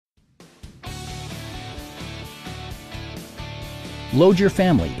Load your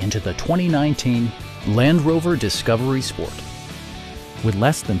family into the 2019 Land Rover Discovery Sport. With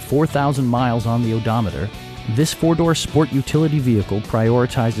less than 4,000 miles on the odometer, this four-door sport utility vehicle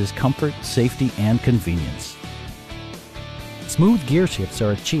prioritizes comfort, safety, and convenience. Smooth gear shifts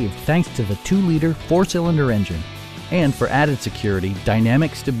are achieved thanks to the 2-liter 4-cylinder engine. And for added security,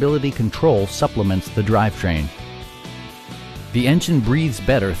 dynamic stability control supplements the drivetrain. The engine breathes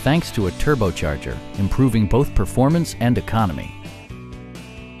better thanks to a turbocharger, improving both performance and economy.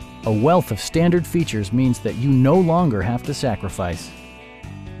 A wealth of standard features means that you no longer have to sacrifice,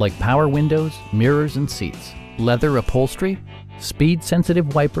 like power windows, mirrors and seats, leather upholstery,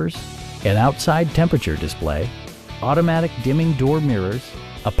 speed-sensitive wipers, an outside temperature display, automatic dimming door mirrors,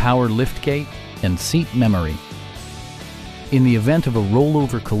 a power liftgate, and seat memory. In the event of a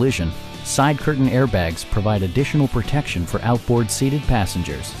rollover collision, side curtain airbags provide additional protection for outboard seated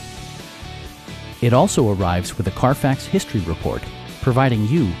passengers. It also arrives with a Carfax history report, providing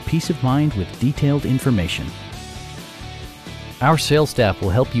you peace of mind with detailed information. Our sales staff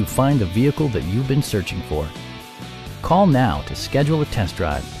will help you find the vehicle that you've been searching for. Call now to schedule a test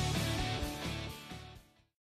drive.